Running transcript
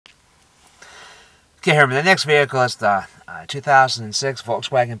Okay, Herman, the next vehicle is the 2006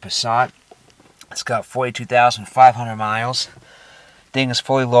 Volkswagen Passat. It's got 42,500 miles. Thing is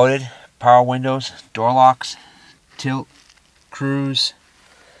fully loaded. Power windows, door locks, tilt, cruise,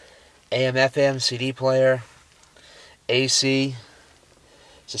 AM/FM CD player, AC,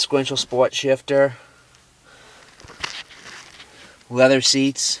 sequential sport shifter, leather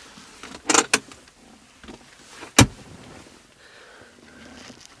seats,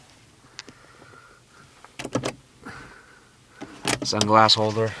 sunglass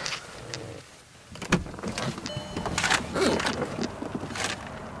holder,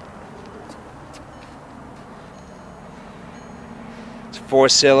 it's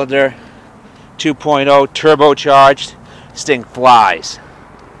 4-cylinder, 2.0 turbocharged. This thing flies.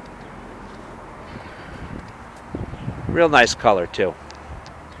 Real nice color too.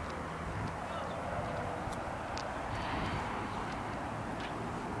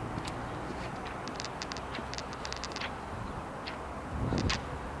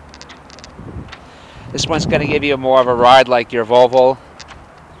 This one's going to give you more of a ride like your Volvo.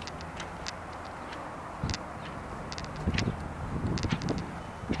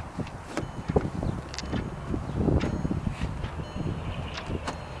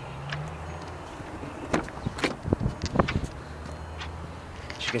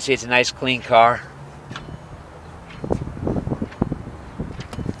 As you can see, it's a nice clean car.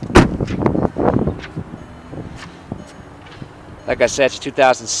 Like I said, it's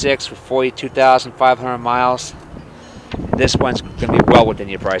 2006 with 42,500 miles. This one's going to be well within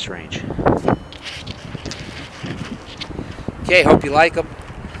your price range. Okay, hope you like them.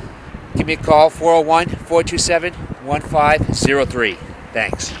 Give me a call, 401-427-1503.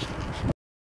 Thanks.